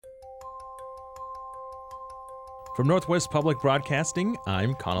From Northwest Public Broadcasting,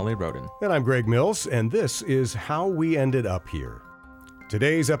 I'm Connolly Roden. And I'm Greg Mills, and this is How We Ended Up Here.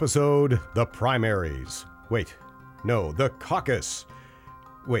 Today's episode, the primaries. The caucus.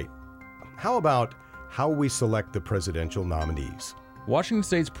 How about how we select the presidential nominees? Washington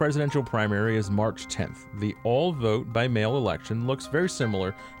State's presidential primary is March 10th. The all-vote by mail election looks very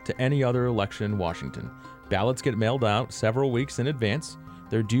similar to any other election in Washington. Ballots get mailed out several weeks in advance.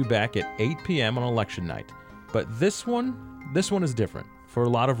 They're due back at 8 p.m. on election night. But this one is different for a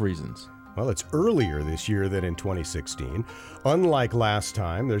lot of reasons. Well, it's earlier this year than in 2016. Unlike last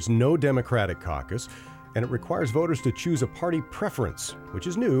time, there's no Democratic caucus, and it requires voters to choose a party preference, which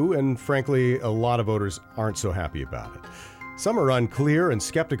is new, and frankly, a lot of voters aren't so happy about it. Some are unclear and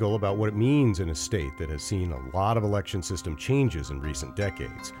skeptical about what it means in a state that has seen a lot of election system changes in recent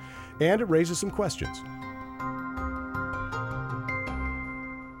decades. And it raises some questions.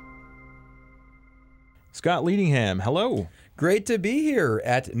 Scott Leadingham, hello. Great to be here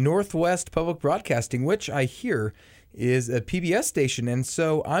at Northwest Public Broadcasting, which I hear is a PBS station, and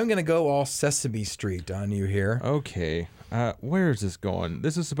so I'm going to go all Sesame Street on you here. Okay, where is this going?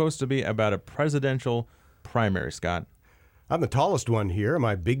 This is supposed to be about a presidential primary, Scott. I'm the tallest one here. Am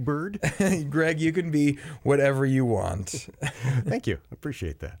I Big Bird? Greg, you can be whatever you want. Thank you.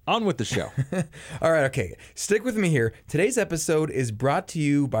 Appreciate that. On with the show. All right, okay. Stick with me here. Today's episode is brought to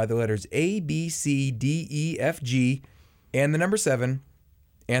you by the letters A, B, C, D, E, F, G, and the number 7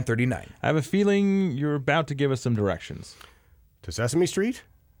 and 39. I have a feeling you're about to give us some directions. To Sesame Street?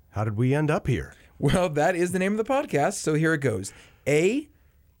 How did we end up here? Well, that is the name of the podcast, so here it goes. A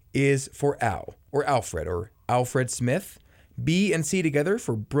is for Al, or Alfred Smith. B and C together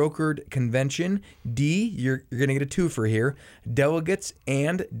for brokered convention. D, you're going to get a 2 for here. Delegates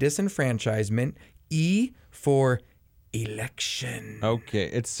and disenfranchisement. E for election. Okay,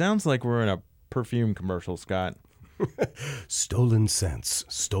 it sounds like we're in a perfume commercial, Scott. Stolen cents,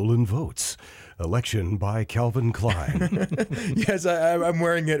 stolen votes. Election by Calvin Klein. Yes, I'm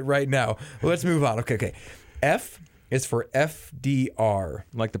wearing it right now. Let's move on. Okay. F is for FDR.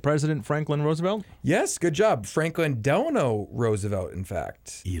 Like the President Franklin Roosevelt? Yes, good job. Franklin Delano Roosevelt, in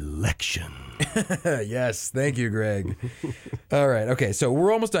fact. Election. Yes, thank you, Greg. All right, okay, so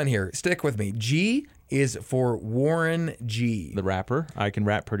we're almost done here. Stick with me. G is for Warren G. The rapper? I can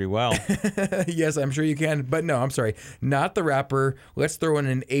rap pretty well. Yes, I'm sure you can, but no, I'm sorry. Not the rapper. Let's throw in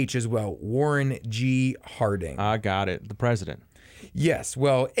an H as well. Warren G. Harding. I got it. The president. Yes,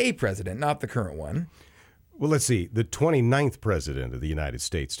 well, a president, not the current one. Well, let's see. The 29th president of the United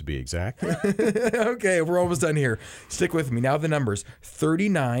States, to be exact. Okay, we're almost done here. Stick with me. Now the numbers.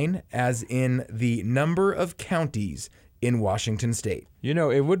 39 as in the number of counties in Washington State. You know,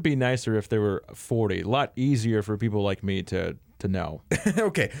 it would be nicer if there were 40. A lot easier for people like me to know.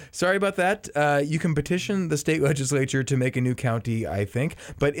 Okay, sorry about that. You can petition the state legislature to make a new county, I think.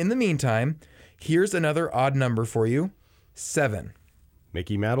 But in the meantime, here's another odd number for you. 7.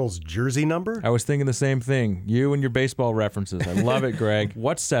 Mickey Mantle's jersey number? I was thinking the same thing. You and your baseball references. I love it, Greg.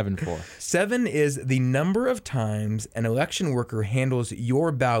 What's 7 for? 7 is the number of times an election worker handles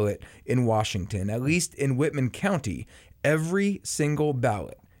your ballot in Washington, at least in Whitman County. Every single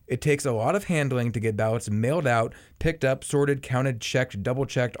ballot. It takes a lot of handling to get ballots mailed out, picked up, sorted, counted, checked,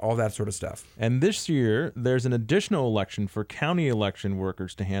 double-checked, all that sort of stuff. And this year, there's an additional election for county election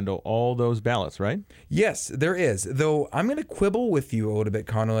workers to handle all those ballots, right? Yes, there is. Though I'm going to quibble with you a little bit,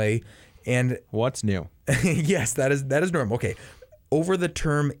 Connolly. And what's new? Yes, that is normal. Okay. Over the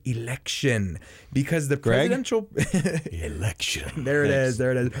term election, because the presidential election. There it is.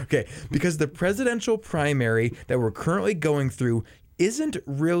 Okay, because the presidential primary that we're currently going through isn't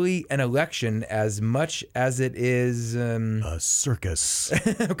really an election as much as it is a circus.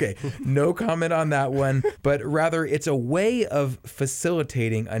 Okay, no comment on that one, but rather it's a way of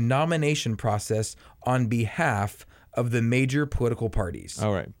facilitating a nomination process on behalf of the major political parties.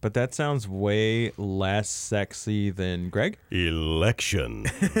 All right, but that sounds way less sexy than Greg. Election.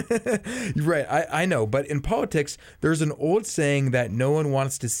 Right, I know, but in politics, there's an old saying that no one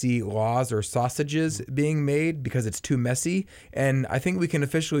wants to see laws or sausages being made because it's too messy, and I think we can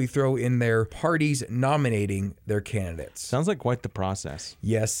officially throw in there parties nominating their candidates. Sounds like quite the process.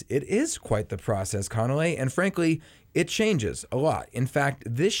 Yes, it is quite the process, Connolly, and frankly, it changes a lot. In fact,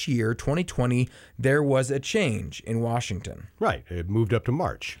 this year, 2020, there was a change in Washington. Right. It moved up to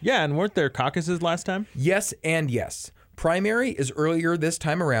March. Yeah, and weren't there caucuses last time? Yes and yes. Primary is earlier this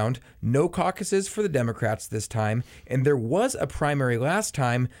time around. No caucuses for the Democrats this time. And there was a primary last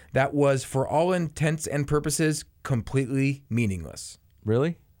time that was, for all intents and purposes, completely meaningless.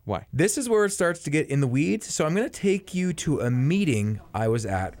 Really? Why? This is where it starts to get in the weeds, so I'm going to take you to a meeting I was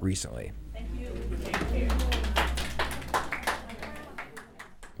at recently. Thank you.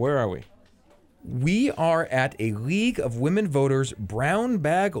 Where are we? We are at a League of Women Voters Brown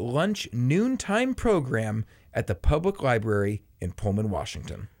Bag Lunch Noontime program at the Public Library in Pullman,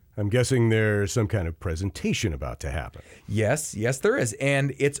 Washington. I'm guessing there's some kind of presentation about to happen. Yes, there is.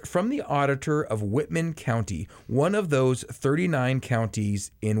 And it's from the auditor of Whitman County, one of those 39 counties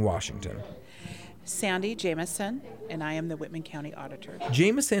in Washington. Sandy Jameson, and I am the Whitman County Auditor.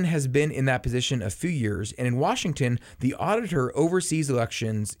 Jameson has been in that position a few years, and in Washington, the auditor oversees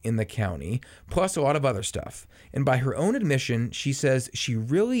elections in the county, plus a lot of other stuff. And by her own admission, she says she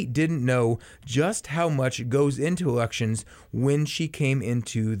really didn't know just how much goes into elections when she came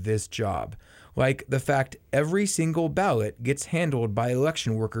into this job. Like the fact every single ballot gets handled by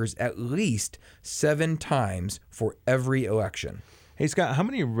election workers at least 7 times for every election. Hey, Scott, how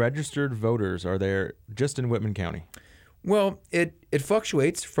many registered voters are there just in Whitman County? Well, it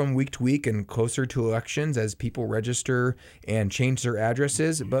fluctuates from week to week and closer to elections as people register and change their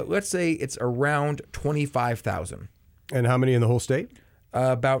addresses, but let's say it's around 25,000. And how many in the whole state?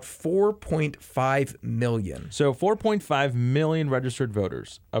 About 4.5 million. So 4.5 million registered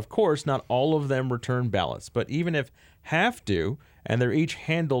voters. Of course, not all of them return ballots, but even if half do, and they're each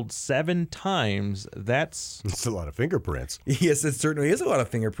handled 7 times, that's a lot of fingerprints. Yes, it certainly is a lot of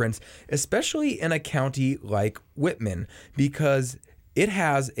fingerprints, especially in a county like Whitman, because it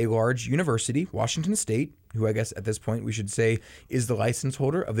has a large university, Washington State, who I guess at this point we should say is the license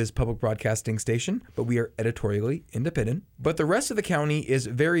holder of this public broadcasting station, but we are editorially independent. But the rest of the county is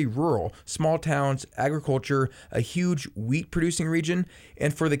very rural, small towns, agriculture, a huge wheat producing region,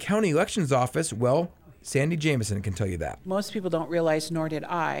 and for the county elections office, well, Sandy Jameson can tell you that. Most people don't realize, nor did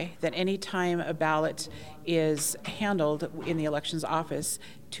I, that any time a ballot is handled in the elections office,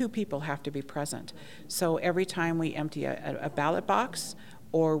 2 people have to be present. So every time we empty a ballot box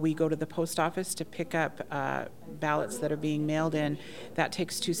or we go to the post office to pick up ballots that are being mailed in, that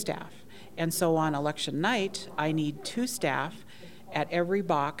takes 2 staff. And so on election night, I need 2 staff at every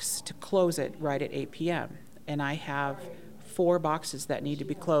box to close it right at 8 p.m. And I have 4 boxes that need to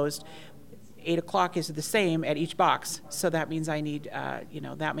be closed. 8 o'clock is the same at each box, so that means I need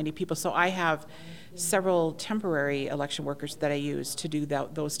that many people. So I have several temporary election workers that I use to do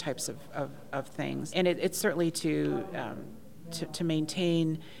those types of things, and it's certainly to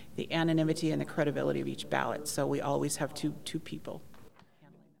maintain the anonymity and the credibility of each ballot. So we always have two people.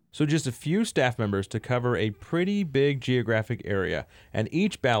 So just a few staff members to cover a pretty big geographic area, and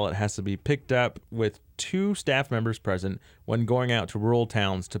each ballot has to be picked up with 2 staff members present when going out to rural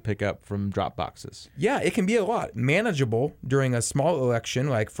towns to pick up from drop boxes. Yeah, it can be a lot. Manageable during a small election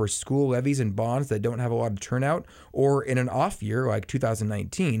like for school levies and bonds that don't have a lot of turnout, or in an off year like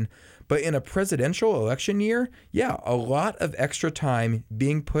 2019. But in a presidential election year, yeah, a lot of extra time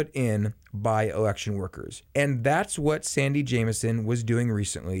being put in by election workers. And that's what Sandy Jameson was doing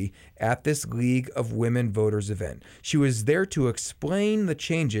recently at this League of Women Voters event. She was there to explain the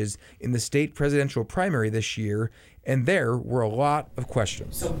changes in the state presidential primary this year, and there were a lot of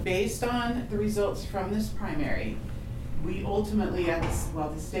questions. So based on the results from this primary, we ultimately at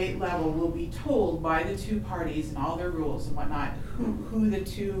the state level will be told by the 2 parties and all their rules and whatnot who the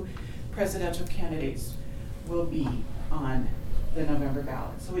 2 presidential candidates will be on the November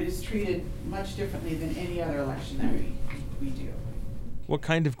ballot. So it is treated much differently than any other election that we do. What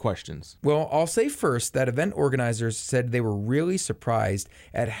kind of questions? Well, I'll say first that event organizers said they were really surprised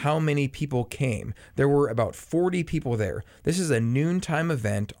at how many people came. There were about 40 people there. This is a noontime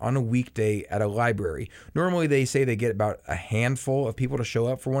event on a weekday at a library. Normally they say they get about a handful of people to show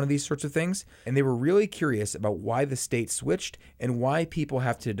up for one of these sorts of things, and they were really curious about why the state switched and why people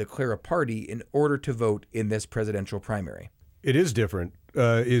have to declare a party in order to vote in this presidential primary. It is different.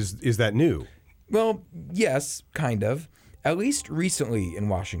 Is that new? Well, yes, kind of. At least recently in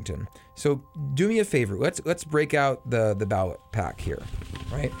Washington. So do me a favor. Let's break out the ballot pack here,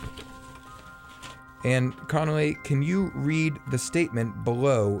 right? And Connolly, can you read the statement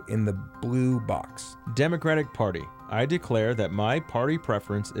below in the blue box? Democratic Party. I declare that my party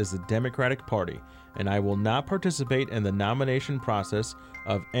preference is the Democratic Party, and I will not participate in the nomination process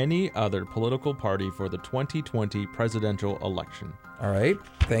of any other political party for the 2020 presidential election. All right,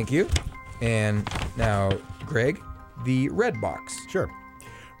 thank you. And now, Greg, the red box. Sure.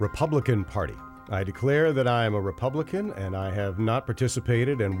 Republican Party. I declare that I am a Republican and I have not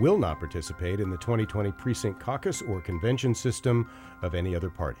participated and will not participate in the 2020 precinct caucus or convention system of any other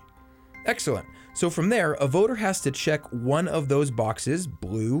party. Excellent. So from there, a voter has to check one of those boxes,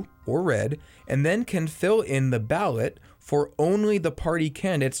 blue or red, and then can fill in the ballot for only the party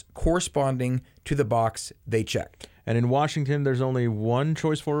candidates corresponding to the box they checked. And in Washington, there's only one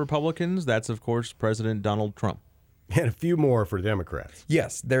choice for Republicans. That's, of course, President Donald Trump. And a few more for Democrats.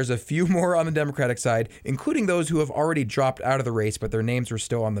 Yes, there's a few more on the Democratic side, including those who have already dropped out of the race, but their names are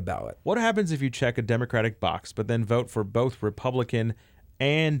still on the ballot. What happens if you check a Democratic box, but then vote for both Republican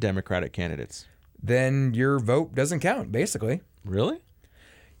and Democratic candidates? Then your vote doesn't count, basically. Really?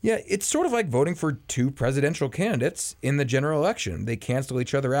 Yeah, it's sort of like voting for two presidential candidates in the general election. They cancel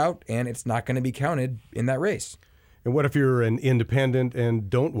each other out, and it's not going to be counted in that race. And what if you're an independent and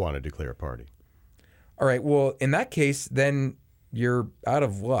don't want to declare a party? All right, well, in that case, then you're out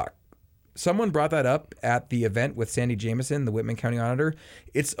of luck. Someone brought that up at the event with Sandy Jamison, the Whitman County Auditor.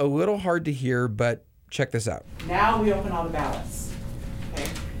 It's a little hard to hear, but check this out. Now we open all the ballots. Okay?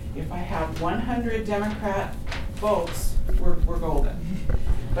 If I have 100 Democrat votes, we're golden.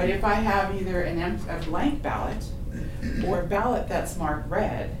 But if I have either a blank ballot or a ballot that's marked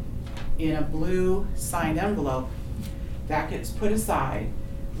red in a blue signed envelope, that gets put aside,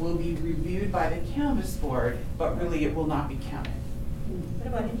 will be reviewed by the canvass board, but really it will not be counted. What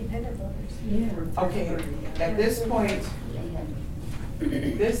about independent voters? Yeah. Okay, at this point,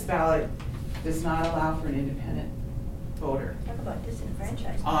 this ballot does not allow for an independent voter Talk about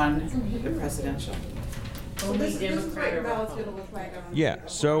disenfranchisement. on the presidential. So this is what the ballot's gonna look like. Yeah,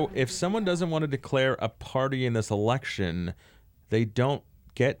 so if someone doesn't want to declare a party in this election, they don't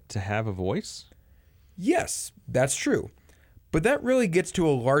get to have a voice? Yes, that's true. But that really gets to a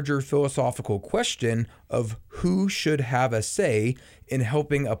larger philosophical question of who should have a say in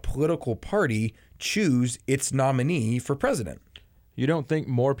helping a political party choose its nominee for president. You don't think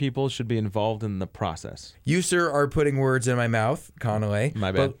more people should be involved in the process? You, sir, are putting words in my mouth, Connolly.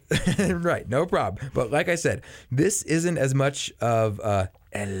 My bad. But, right, no problem. But like I said, this isn't as much of a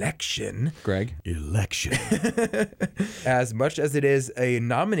election, Greg? Election. as much as it is a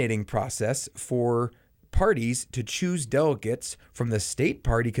nominating process for parties to choose delegates from the state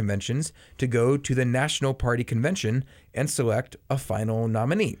party conventions to go to the national party convention and select a final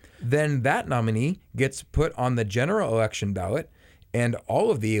nominee. Then that nominee gets put on the general election ballot, and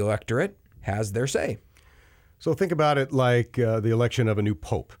all of the electorate has their say. So think about it like the election of a new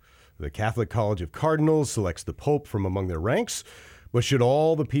pope. The Catholic College of Cardinals selects the pope from among their ranks, but should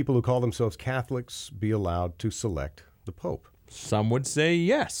all the people who call themselves Catholics be allowed to select the pope? Some would say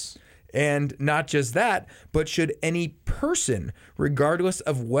yes. And not just that, but should any person, regardless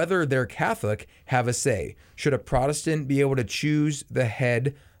of whether they're Catholic, have a say? Should a Protestant be able to choose the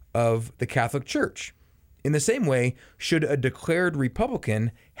head of the Catholic Church? In the same way, should a declared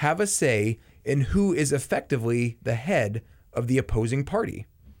Republican have a say in who is effectively the head of the opposing party?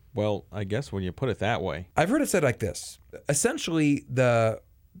 Well, I guess when you put it that way. I've heard it said like this. Essentially, the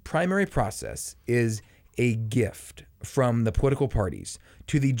primary process is a gift from the political parties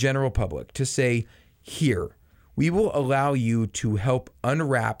to the general public to say, here, we will allow you to help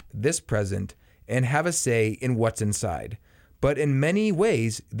unwrap this present and have a say in what's inside. But in many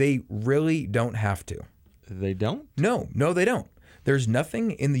ways, they really don't have to. They don't? No, they don't. There's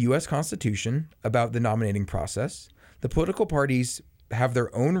nothing in the U.S. Constitution about the nominating process. The political parties have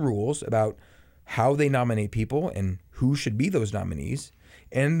their own rules about how they nominate people and who should be those nominees.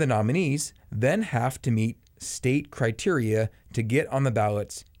 And the nominees then have to meet state criteria to get on the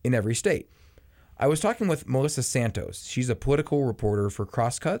ballots in every state. I was talking with Melissa Santos. She's a political reporter for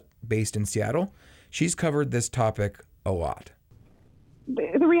Crosscut based in Seattle. She's covered this topic a lot.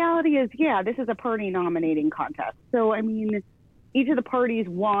 The reality is, this is a party nominating contest. So, I mean, each of the parties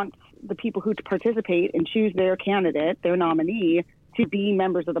wants the people who participate and choose their candidate, their nominee, to be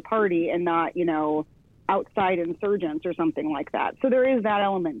members of the party and not, outside insurgents or something like that. So there is that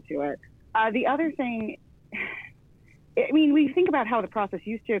element to it. The other thing, I mean, we think about how the process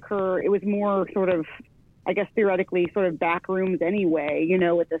used to occur. It was more sort of, I guess, theoretically sort of back rooms anyway,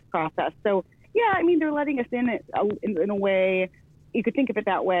 with this process. So, I mean, they're letting us in a way. You could think of it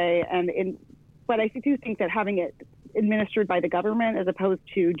that way. But I do think that having it administered by the government as opposed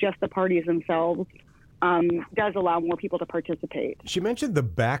to just the parties themselves does allow more people to participate. She mentioned the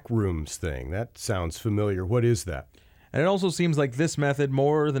backrooms thing. That sounds familiar. What is that? And it also seems like this method,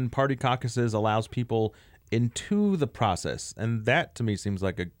 more than party caucuses, allows people into the process. And that, to me, seems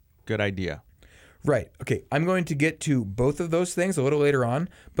like a good idea. Right. Okay. I'm going to get to both of those things a little later on.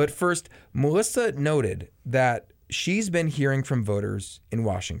 But first, Melissa noted that she's been hearing from voters in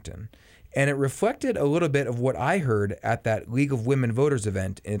Washington. And it reflected a little bit of what I heard at that League of Women Voters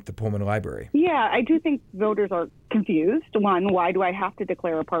event at the Pullman Library. Yeah, I do think voters are confused. One, why do I have to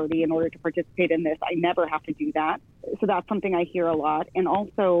declare a party in order to participate in this? I never have to do that. So that's something I hear a lot. And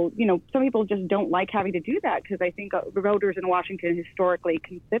also, some people just don't like having to do that because I think voters in Washington historically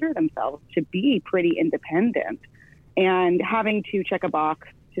consider themselves to be pretty independent. And having to check a box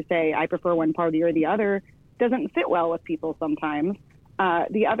to say I prefer one party or the other doesn't sit well with people sometimes.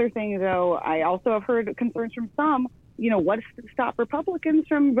 The other thing, though, I also have heard concerns from some, what's to stop Republicans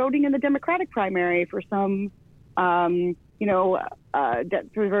from voting in the Democratic primary for some, for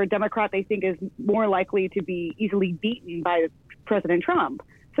a Democrat they think is more likely to be easily beaten by President Trump.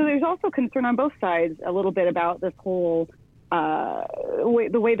 So there's also concern on both sides a little bit about this whole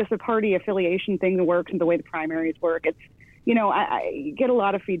the way this party affiliation thing works and the way the primaries work. It's, I get a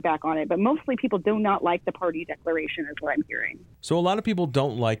lot of feedback on it, but mostly people do not like the party declaration is what I'm hearing. So a lot of people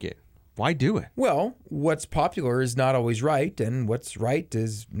don't like it. Why do it? Well, what's popular is not always right, and what's right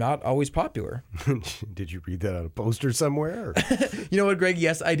is not always popular. Did you read that on a poster somewhere? You know what, Greg?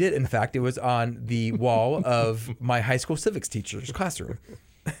 Yes, I did. In fact, it was on the wall of my high school civics teacher's classroom.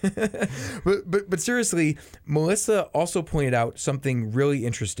 but seriously, Melissa also pointed out something really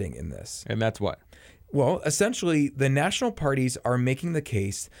interesting in this. And that's what? Well, essentially, the national parties are making the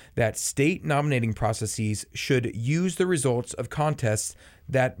case that state nominating processes should use the results of contests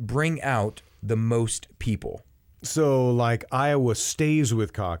that bring out the most people. So, like, Iowa stays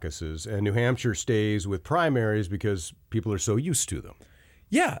with caucuses and New Hampshire stays with primaries because people are so used to them.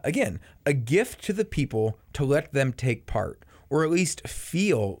 Yeah, again, a gift to the people to let them take part, or at least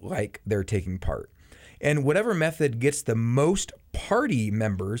feel like they're taking part. And whatever method gets the most party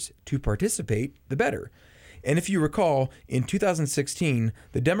members to participate, the better. And if you recall, in 2016,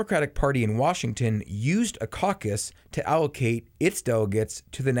 the Democratic Party in Washington used a caucus to allocate its delegates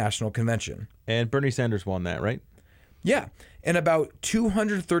to the national convention. And Bernie Sanders won that, right? Yeah, and about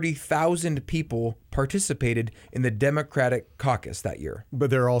 230,000 people participated in the Democratic caucus that year. But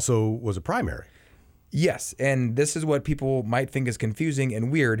there also was a primary. Yes, and this is what people might think is confusing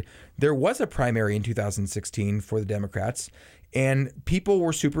and weird. There was a primary in 2016 for the Democrats, and people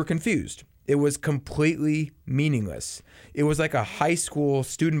were super confused. It was completely meaningless. It was like a high school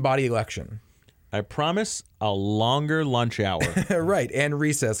student body election. I promise a longer lunch hour. Right, and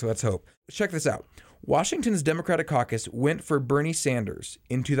recess, let's hope. Check this out. Washington's Democratic caucus went for Bernie Sanders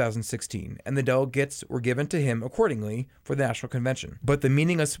in 2016, and the delegates were given to him accordingly for the national convention. But the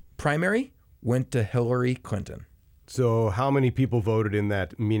meaningless primary went to Hillary Clinton. So how many people voted in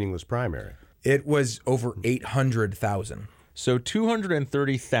that meaningless primary? It was over 800,000. So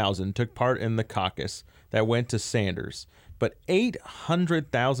 230,000 took part in the caucus that went to Sanders, but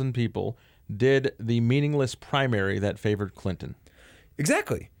 800,000 people did the meaningless primary that favored Clinton.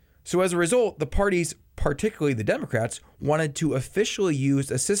 Exactly. So as a result, the parties, particularly the Democrats, wanted to officially use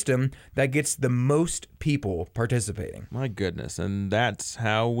a system that gets the most people participating. My goodness, and that's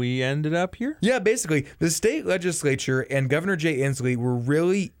how we ended up here? Yeah, basically, the state legislature and Governor Jay Inslee were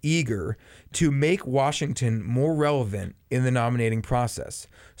really eager to make Washington more relevant in the nominating process.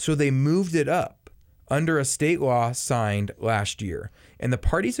 So they moved it up under a state law signed last year. And the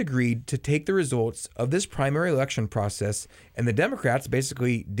parties agreed to take the results of this primary election process, and the Democrats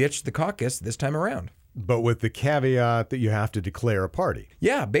basically ditched the caucus this time around. But with the caveat that you have to declare a party.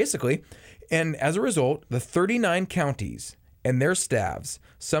 Yeah, basically. And as a result, the 39 counties and their staffs,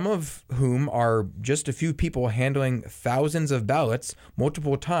 some of whom are just a few people handling thousands of ballots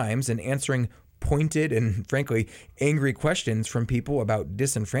multiple times and answering pointed and, frankly, angry questions from people about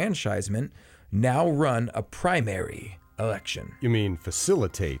disenfranchisement, now run a primary election. You mean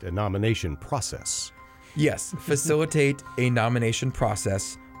facilitate a nomination process? Yes, facilitate a nomination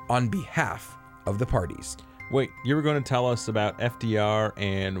process on behalf of the parties. Wait, you were going to tell us about FDR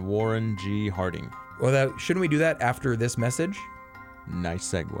and Warren G. Harding. Well, shouldn't we do that after this message? Nice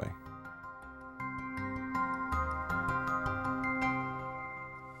segue.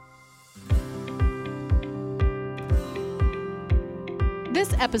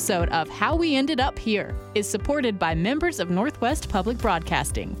 This episode of How We Ended Up Here is supported by members of Northwest Public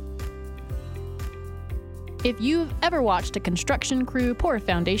Broadcasting. If you've ever watched a construction crew pour a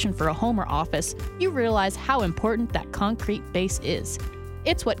foundation for a home or office, you realize how important that concrete base is.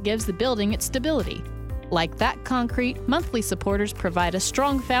 It's what gives the building its stability. Like that concrete, monthly supporters provide a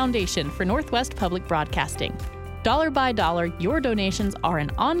strong foundation for Northwest Public Broadcasting. Dollar by dollar, your donations are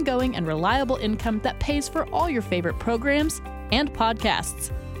an ongoing and reliable income that pays for all your favorite programs and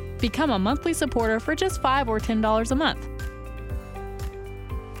podcasts. Become a monthly supporter for just $5 or $10 a month.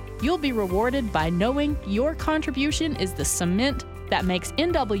 You'll be rewarded by knowing your contribution is the cement that makes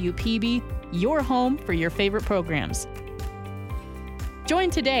NWPB your home for your favorite programs. Join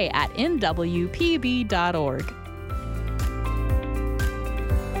today at nwpb.org.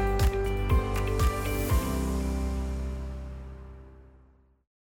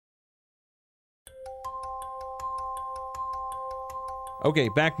 Okay,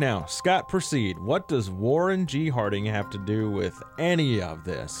 back now. Scott, proceed. What does Warren G. Harding have to do with any of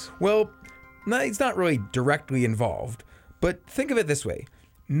this? Well, he's not really directly involved, but think of it this way.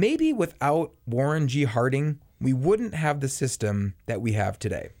 Maybe without Warren G. Harding, we wouldn't have the system that we have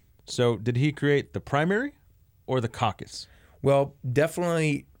today. So did he create the primary or the caucus? Well,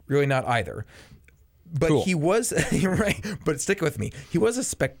 definitely really not either. But Cool. He was, you're right, but stick with me. He was a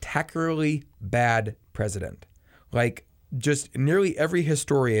spectacularly bad president. Like, just nearly every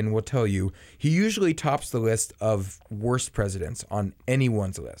historian will tell you he usually tops the list of worst presidents on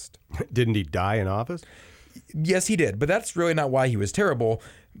anyone's list. Didn't he die in office? Yes, he did, but that's really not why he was terrible.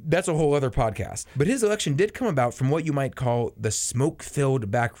 That's a whole other podcast. But his election did come about from what you might call the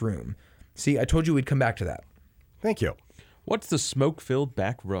smoke-filled back room. See, I told you we'd come back to that. Thank you. What's the smoke-filled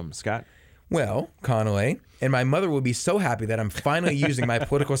back room, Scott? Well, Connolly, and my mother will be so happy that I'm finally using my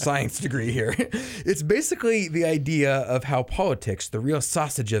political science degree here. It's basically the idea of how politics, the real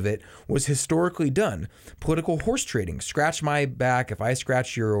sausage of it, was historically done. Political horse trading. Scratch my back if I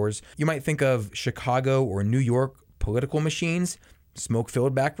scratch yours. You might think of Chicago or New York political machines,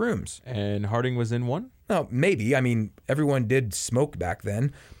 smoke-filled back rooms. And Harding was in one? Well, maybe. I mean, everyone did smoke back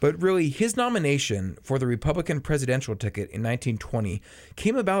then. But really, his nomination for the Republican presidential ticket in 1920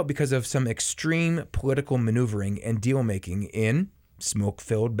 came about because of some extreme political maneuvering and deal-making in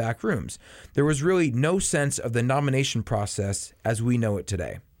smoke-filled back rooms. There was really no sense of the nomination process as we know it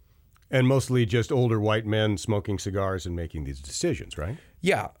today. And mostly just older white men smoking cigars and making these decisions, right?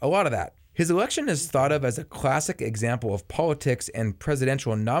 Yeah, a lot of that. His election is thought of as a classic example of politics and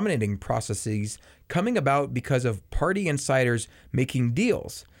presidential nominating processes coming about because of party insiders making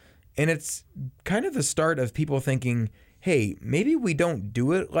deals. And it's kind of the start of people thinking, hey, maybe we don't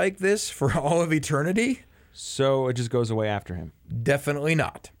do it like this for all of eternity. So it just goes away after him? Definitely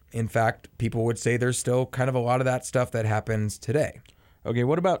not. In fact, people would say there's still kind of a lot of that stuff that happens today. Okay,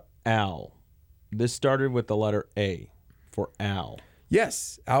 what about Al? This started with the letter A for Al.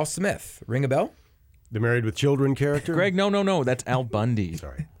 Yes, Al Smith. Ring a bell? The Married with Children character? Greg, no. That's Al Bundy.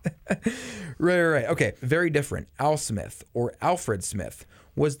 Sorry. Right. Okay, very different. Al Smith, or Alfred Smith,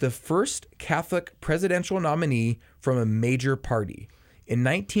 was the first Catholic presidential nominee from a major party. In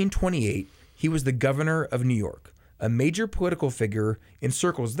 1928, he was the governor of New York, a major political figure in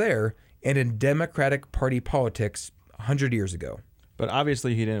circles there and in Democratic Party politics 100 years ago. But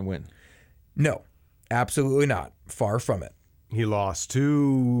obviously he didn't win. No, absolutely not. Far from it. He lost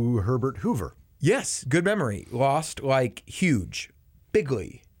to Herbert Hoover. Yes, good memory. Lost like huge.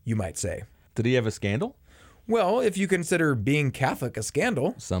 Bigly, you might say. Did he have a scandal? Well, if you consider being Catholic a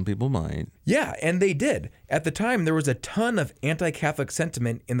scandal. Some people might. Yeah, and they did. At the time, there was a ton of anti-Catholic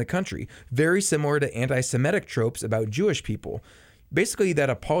sentiment in the country, very similar to anti-Semitic tropes about Jewish people. Basically, that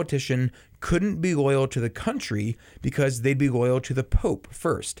a politician couldn't be loyal to the country because they'd be loyal to the Pope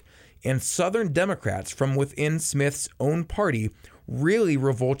first. And Southern Democrats from within Smith's own party really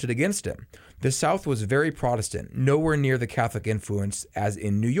revolted against him. The South was very Protestant, nowhere near the Catholic influence as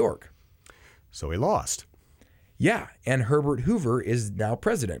in New York. So he lost. Yeah, and Herbert Hoover is now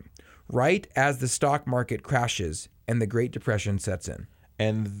president, right as the stock market crashes and the Great Depression sets in.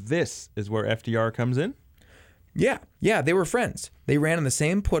 And this is where FDR comes in? Yeah, they were friends. They ran in the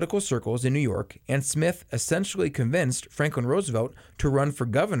same political circles in New York, and Smith essentially convinced Franklin Roosevelt to run for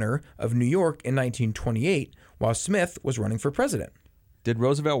governor of New York in 1928, while Smith was running for president. Did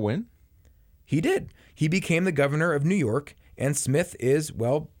Roosevelt win? He did. He became the governor of New York, and Smith is,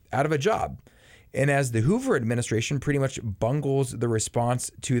 well, out of a job. And as the Hoover administration pretty much bungles the response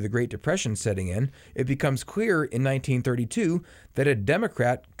to the Great Depression setting in, it becomes clear in 1932 that a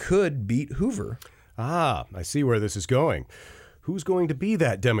Democrat could beat Hoover. Ah, I see where this is going. Who's going to be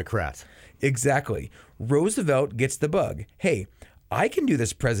that Democrat? Exactly. Roosevelt gets the bug. Hey, I can do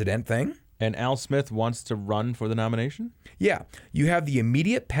this president thing. And Al Smith wants to run for the nomination? Yeah, you have the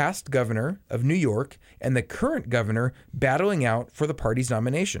immediate past governor of New York and the current governor battling out for the party's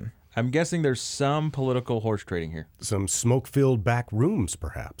nomination. I'm guessing there's some political horse trading here. Some smoke-filled back rooms,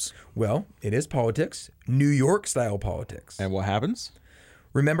 perhaps. Well, it is politics, New York-style politics. And what happens?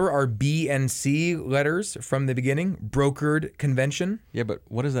 Remember our B and C letters from the beginning? Brokered convention? Yeah, but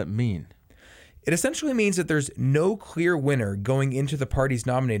what does that mean? It essentially means that there's no clear winner going into the party's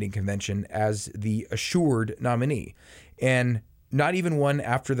nominating convention as the assured nominee, and not even one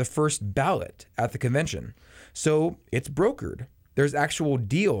after the first ballot at the convention. So it's brokered. There's actual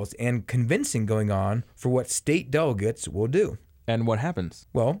deals and convincing going on for what state delegates will do. And what happens?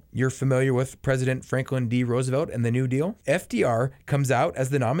 Well, you're familiar with President Franklin D. Roosevelt and the New Deal. FDR comes out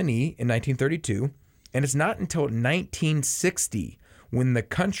as the nominee in 1932, and it's not until 1960 when the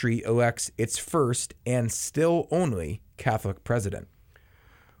country elects its first and still only Catholic president.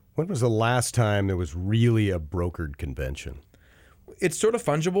 When was the last time there was really a brokered convention? It's sort of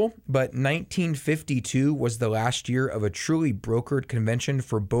fungible, but 1952 was the last year of a truly brokered convention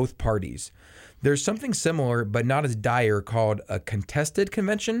for both parties. There's something similar, but not as dire, called a contested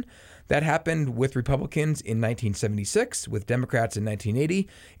convention. That happened with Republicans in 1976, with Democrats in 1980,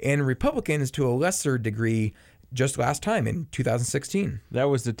 and Republicans to a lesser degree just last time in 2016. That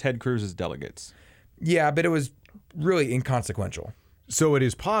was the Ted Cruz's delegates. Yeah, but it was really inconsequential. So it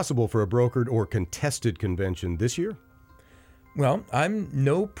is possible for a brokered or contested convention this year? Well, I'm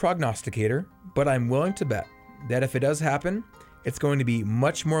no prognosticator, but I'm willing to bet that if it does happen, it's going to be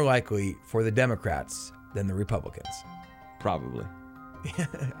much more likely for the Democrats than the Republicans. Probably.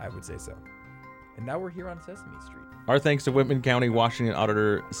 I would say so. And now we're here on Sesame Street. Our thanks to Whitman County, Washington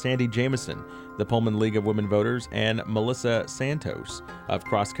Auditor Sandy Jameson, the Pullman League of Women Voters, and Melissa Santos of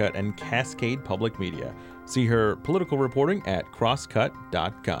Crosscut and Cascade Public Media. See her political reporting at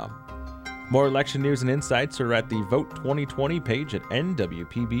crosscut.com. More election news and insights are at the Vote 2020 page at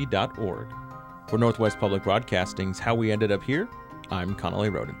nwpb.org. For Northwest Public Broadcasting's How We Ended Up Here, I'm Connolly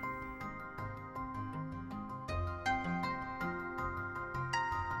Roden.